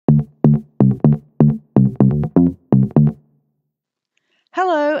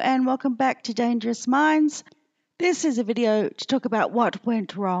and welcome back to Dangerous Minds. This is a video to talk about what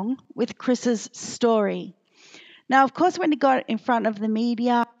went wrong with Chris's story. Now, of course, when he got in front of the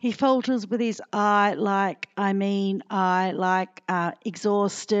media, he falters with his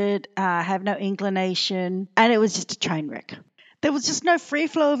exhausted, have no inclination, and it was just a train wreck. There was just no free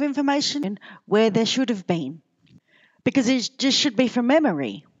flow of information where there should have been, because it just should be from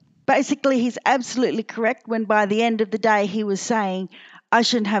memory. Basically, he's absolutely correct when by the end of the day he was saying, I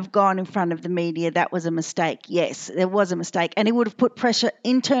shouldn't have gone in front of the media. That was a mistake. Yes, there was a mistake. And it would have put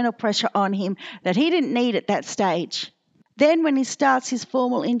internal pressure on him that he didn't need at that stage. Then when he starts his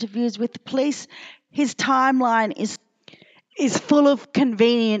formal interviews with the police, his timeline is full of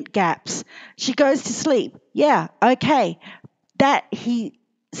convenient gaps. She goes to sleep. Yeah, okay. That he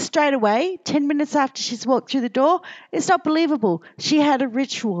straight away, 10 minutes after she's walked through the door, it's not believable. She had a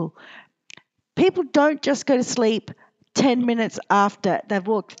ritual. People don't just go to sleep 10 minutes after they've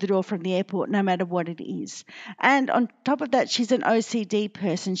walked through the door from the airport, no matter what it is. And on top of that, she's an OCD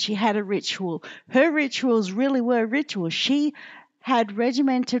person. She had a ritual. Her rituals really were rituals. She had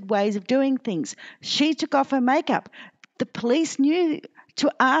regimented ways of doing things. She took off her makeup. The police knew to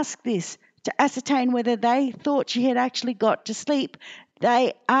ask this, to ascertain whether they thought she had actually got to sleep.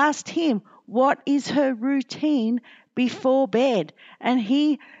 They asked him, what is her routine before bed? And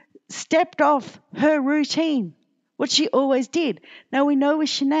he stepped off her routine, what she always did. Now we know with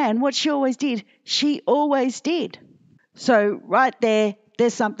Shanann, what she always did, she always did. So right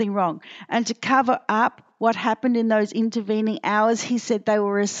there's something wrong. And to cover up what happened in those intervening hours, he said they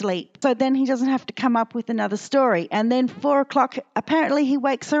were asleep. So then he doesn't have to come up with another story. And then 4 o'clock, apparently he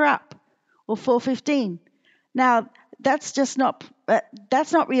wakes her up, or 4:15. Now that's not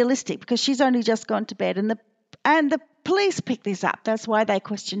realistic, because she's only just gone to bed, and the police pick this up. That's why they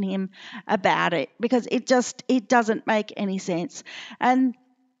question him about it, because it doesn't make any sense. And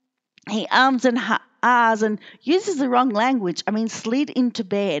he ums and ahs and uses the wrong language. I mean, slid into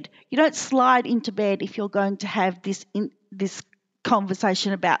bed. You don't slide into bed if you're going to have this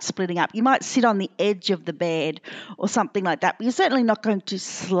conversation about splitting up. You might sit on the edge of the bed or something like that, but you're certainly not going to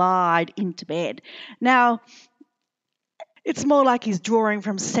slide into bed. Now, it's more like he's drawing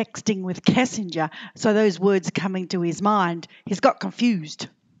from sexting with Kessinger, so those words coming to his mind, he's got confused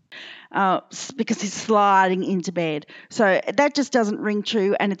because he's sliding into bed. So that just doesn't ring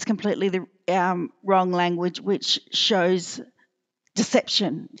true, and it's completely the wrong language, which shows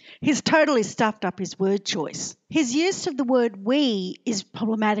deception. He's totally stuffed up his word choice. His use of the word we is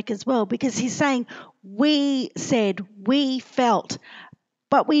problematic as well, because he's saying we said, we felt.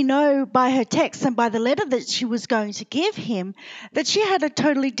 But we know by her text and by the letter that she was going to give him that she had a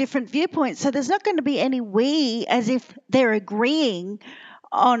totally different viewpoint. So there's not going to be any we as if they're agreeing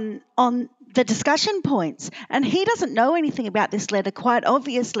on the discussion points. And he doesn't know anything about this letter, quite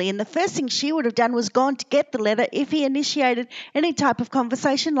obviously. And the first thing she would have done was gone to get the letter if he initiated any type of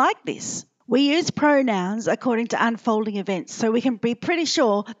conversation like this. We use pronouns according to unfolding events, so we can be pretty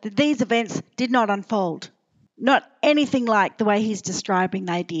sure that these events did not unfold. Not anything like the way he's describing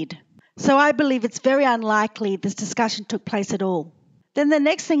they did. So I believe it's very unlikely this discussion took place at all. Then the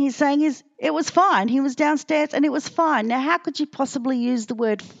next thing he's saying is, it was fine. He was downstairs and it was fine. Now, how could you possibly use the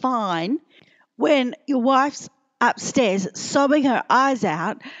word fine when your wife's upstairs sobbing her eyes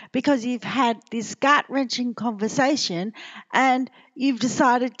out because you've had this gut-wrenching conversation and you've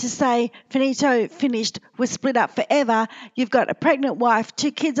decided to say, finito, finished, we're split up forever, you've got a pregnant wife,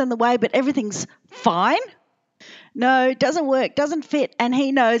 2 kids on the way, but everything's fine? No, it doesn't work, doesn't fit, and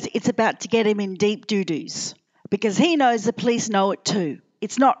he knows it's about to get him in deep doo-doos, because he knows the police know it too.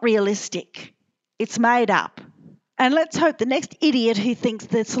 It's not realistic. It's made up. And let's hope the next idiot who thinks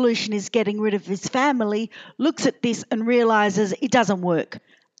the solution is getting rid of his family looks at this and realises it doesn't work.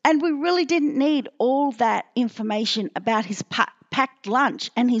 And we really didn't need all that information about his packed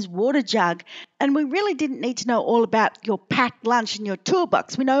lunch and his water jug. And we really didn't need to know all about your packed lunch and your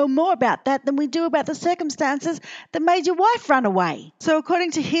toolbox. We know more about that than we do about the circumstances that made your wife run away. So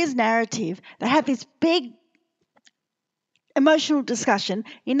according to his narrative, they have this big emotional discussion,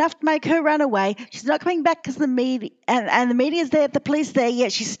 enough to make her run away. She's not coming back because the media, and the media's there, the police there,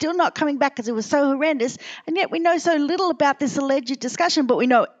 yet she's still not coming back because it was so horrendous. And yet we know so little about this alleged discussion, but we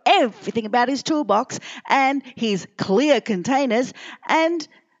know everything about his toolbox and his clear containers and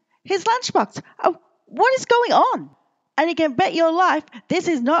his lunchbox. Oh, what is going on? And you can bet your life this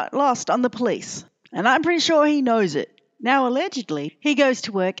is not lost on the police. And I'm pretty sure he knows it. Now, allegedly, he goes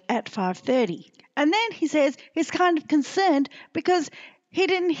to work at 5:30. And then he says he's kind of concerned because he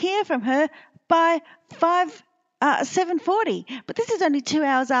didn't hear from her by 7:40. But this is only 2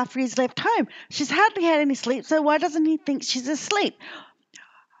 hours after he's left home. She's hardly had any sleep, so why doesn't he think she's asleep?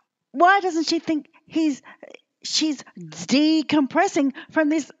 Why doesn't she think she's decompressing from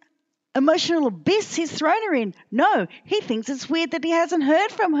this emotional abyss he's thrown her in? No, he thinks it's weird that he hasn't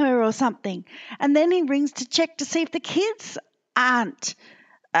heard from her or something. And then he rings to check to see if the kids aren't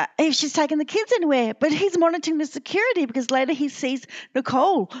if she's taken the kids anywhere. But he's monitoring the security because later he sees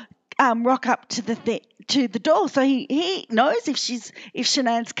Nicole rock up to to the door, so he knows if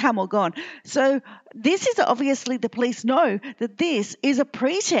Shanann's come or gone. So this is obviously, the police know that this is a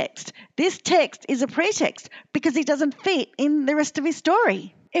pretext. This text is a pretext because he doesn't fit in the rest of his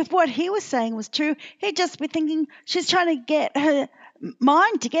story. If what he was saying was true, he'd just be thinking she's trying to get her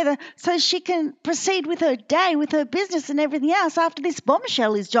mind together so she can proceed with her day, with her business and everything else after this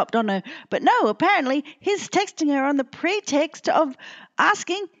bombshell is dropped on her. But no, apparently he's texting her on the pretext of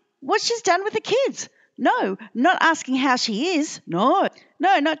asking what she's done with the kids. No, not asking how she is. No,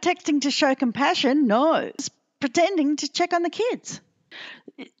 not texting to show compassion. No, just pretending to check on the kids.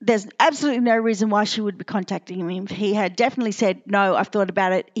 There's absolutely no reason why she would be contacting him. He had definitely said, no, I've thought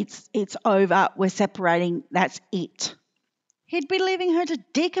about it. It's over. We're separating. That's it. He'd be leaving her to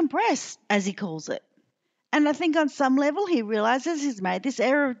decompress, as he calls it. And I think on some level he realises he's made this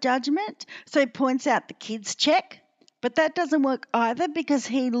error of judgment, so he points out the kids' check. But that doesn't work either because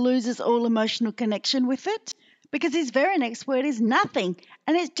he loses all emotional connection with it, because his very next word is nothing,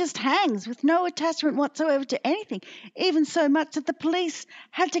 and it just hangs with no attachment whatsoever to anything, even so much that the police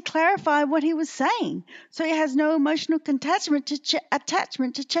had to clarify what he was saying. So he has no emotional attachment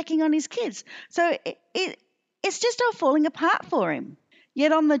to checking on his kids. So it's just all falling apart for him.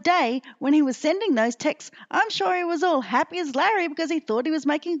 Yet on the day when he was sending those texts, I'm sure he was all happy as Larry because he thought he was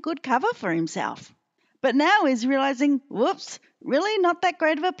making a good cover for himself. But now he's realising, whoops, really not that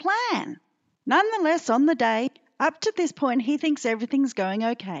great of a plan. Nonetheless, on the day, up to this point, he thinks everything's going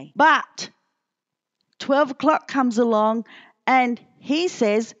okay. But 12 o'clock comes along and he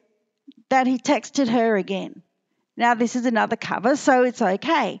says that he texted her again. Now, this is another cover, so it's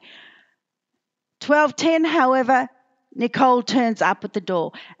okay. 12:10, however, Nicole turns up at the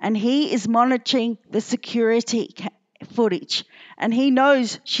door and he is monitoring the security footage and he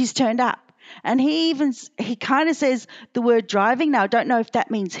knows she's turned up. And he kind of says the word driving. Now, I don't know if that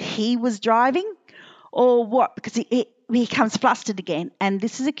means he was driving or what, because he becomes flustered again. And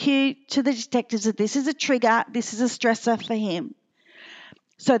this is a cue to the detectives that this is a trigger, this is a stressor for him.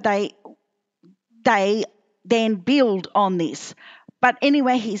 So they then build on this. But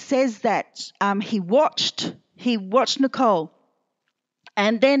anyway, he says that he watched Nicole,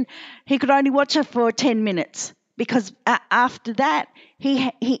 and then he could only watch her for 10 minutes because after that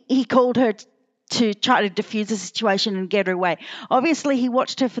he called her to try to diffuse the situation and get her away. Obviously, he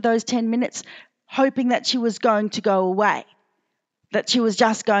watched her for those 10 minutes hoping that she was going to go away, that she was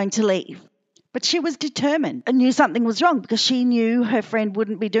just going to leave. But she was determined and knew something was wrong because she knew her friend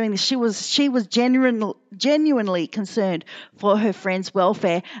wouldn't be doing this. She was genuinely concerned for her friend's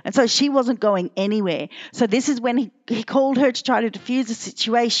welfare, and so she wasn't going anywhere. So this is when he called her to try to diffuse the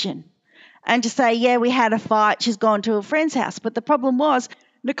situation and to say, yeah, we had a fight, she's gone to a friend's house. But the problem was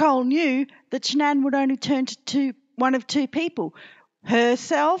Nicole knew that Shanann would only turn to one of two people,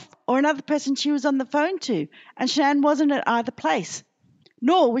 herself or another person she was on the phone to, and Shanann wasn't at either place.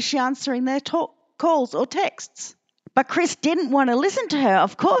 Nor was she answering their calls or texts. But Chris didn't want to listen to her,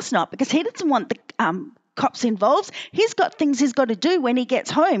 of course not, because he doesn't want the cops involved. He's got things he's got to do when he gets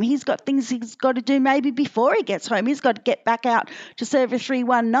home. He's got things he's got to do maybe before he gets home. He's got to get back out to Server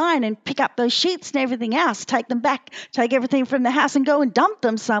 319 and pick up those sheets and everything else, take them back, take everything from the house and go and dump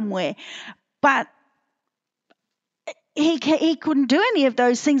them somewhere. But he couldn't do any of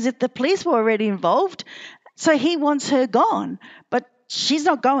those things if the police were already involved. So he wants her gone. But she's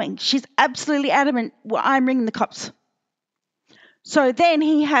not going. She's absolutely adamant, well, I'm ringing the cops. So then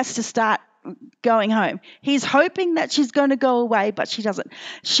he has to start going home. He's hoping that she's going to go away, but she doesn't.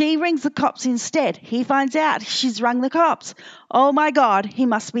 She rings the cops instead. He finds out she's rung the cops. Oh, my God, he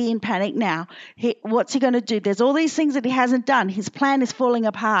must be in panic now. What's he going to do? There's all these things that he hasn't done. His plan is falling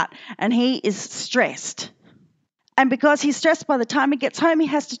apart, and he is stressed. And because he's stressed, by the time he gets home, he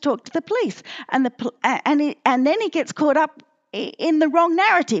has to talk to the police. And then he gets caught up in the wrong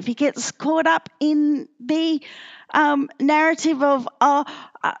narrative. He gets caught up in the narrative of,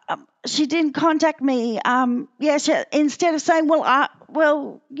 she didn't contact me. Instead of saying,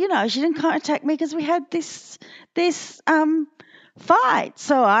 she didn't contact me because we had this fight.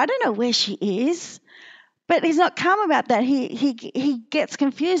 So I don't know where she is. But he's not calm about that. He gets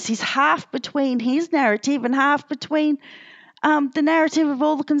confused. He's half between his narrative and half between the narrative of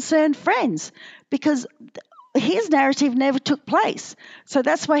all the concerned friends, because his narrative never took place. So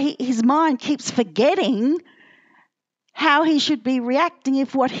that's why his mind keeps forgetting how he should be reacting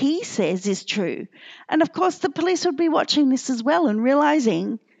if what he says is true. And of course, the police would be watching this as well and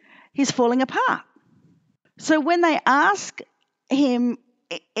realizing he's falling apart. So when they ask him,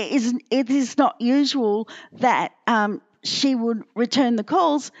 it is not usual that she would return the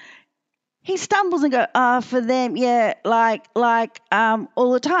calls, he stumbles and goes, for them, yeah,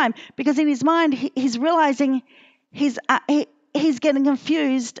 all the time. Because in his mind, he's realizing he's getting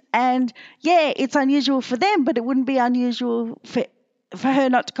confused. And, yeah, it's unusual for them, but it wouldn't be unusual for her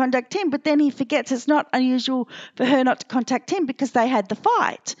not to contact him. But then he forgets it's not unusual for her not to contact him because they had the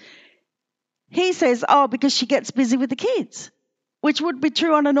fight. He says, because she gets busy with the kids, which would be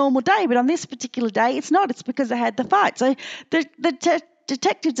true on a normal day, but on this particular day, it's not. It's because they had the fight. So the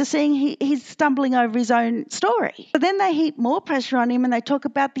detectives are seeing he's stumbling over his own story. But then they heap more pressure on him and they talk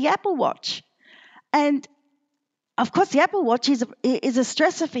about the Apple Watch. And, of course, the Apple Watch is a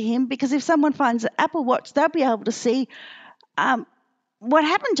stressor for him because if someone finds the Apple Watch, they'll be able to see what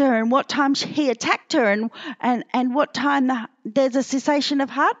happened to her and what time he attacked her and what time there's a cessation of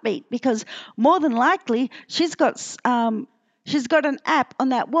heartbeat, because more than likely she's got an app on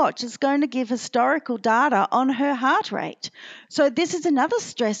that watch that's going to give historical data on her heart rate. So this is another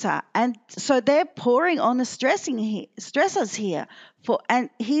stressor, and so they're pouring on the stressors here and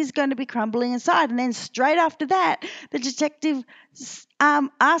he's going to be crumbling inside. And then straight after that, the detective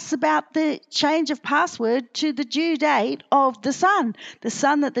asks about the change of password to the due date of the son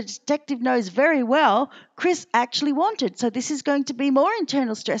that the detective knows very well Chris actually wanted. So this is going to be more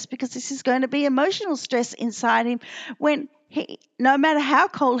internal stress, because this is going to be emotional stress inside him when no matter how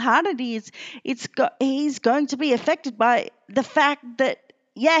cold-hearted he is, he's going to be affected by the fact that,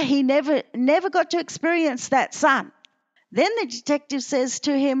 he never got to experience that son. Then the detective says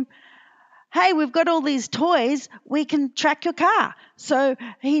to him, hey, we've got all these toys, we can track your car. So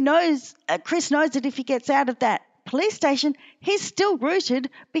Chris knows that if he gets out of that police station, he's still rooted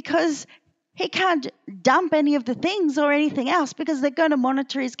because he can't dump any of the things or anything else because they're going to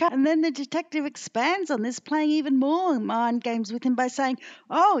monitor his car. And then the detective expands on this, playing even more mind games with him by saying,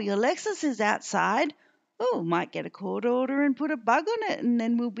 your Lexus is outside. Might get a court order and put a bug on it, and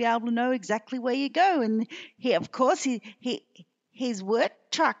then we'll be able to know exactly where you go. And his work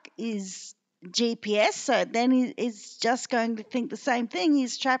truck is GPS, so then he's just going to think the same thing.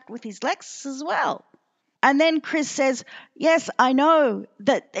 He's trapped with his Lexus as well. And then Chris says, yes, I know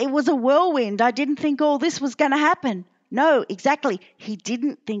that it was a whirlwind. I didn't think all this was going to happen. No, exactly. He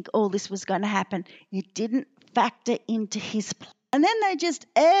didn't think all this was going to happen. It didn't factor into his plan. And then they just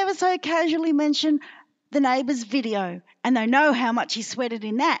ever so casually mention the neighbour's video, and they know how much he sweated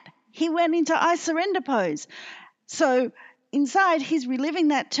in that. He went into I surrender pose. So inside, he's reliving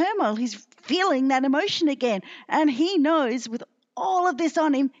that turmoil. He's feeling that emotion again. And he knows with all of this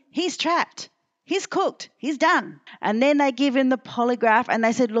on him, he's trapped. He's cooked. He's done. And then they give him the polygraph and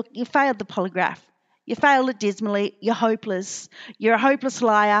they said, look, you failed the polygraph. You failed it dismally. You're hopeless. You're a hopeless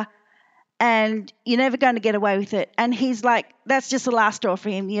liar. And you're never going to get away with it. And he's like, that's just the last straw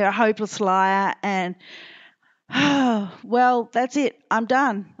for him. You're a hopeless liar. And, well, that's it. I'm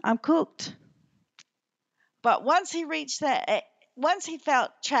done. I'm cooked. But once he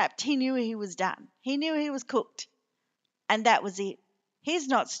felt trapped, he knew he was done. He knew he was cooked. And that was it. He's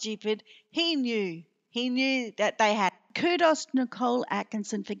not stupid. He knew that they had. Kudos to Nicole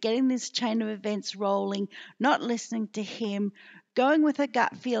Atkinson for getting this chain of events rolling, not listening to him, going with her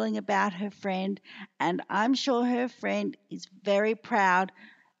gut feeling about her friend. And I'm sure her friend is very proud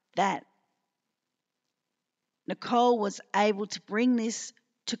that Nicole was able to bring this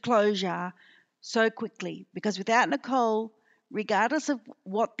to closure so quickly, because without Nicole, regardless of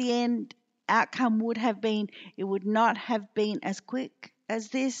what the end outcome would have been, it would not have been as quick as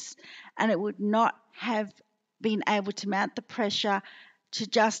this, and it would not have been able to mount the pressure to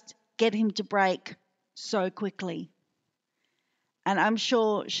just get him to break so quickly. And I'm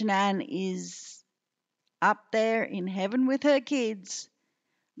sure Shanann is up there in heaven with her kids,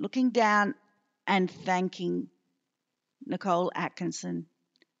 looking down and thanking Nicole Atkinson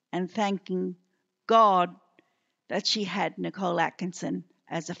and thanking God that she had Nicole Atkinson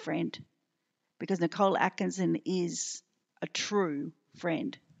as a friend, because Nicole Atkinson is a true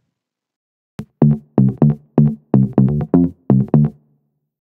friend.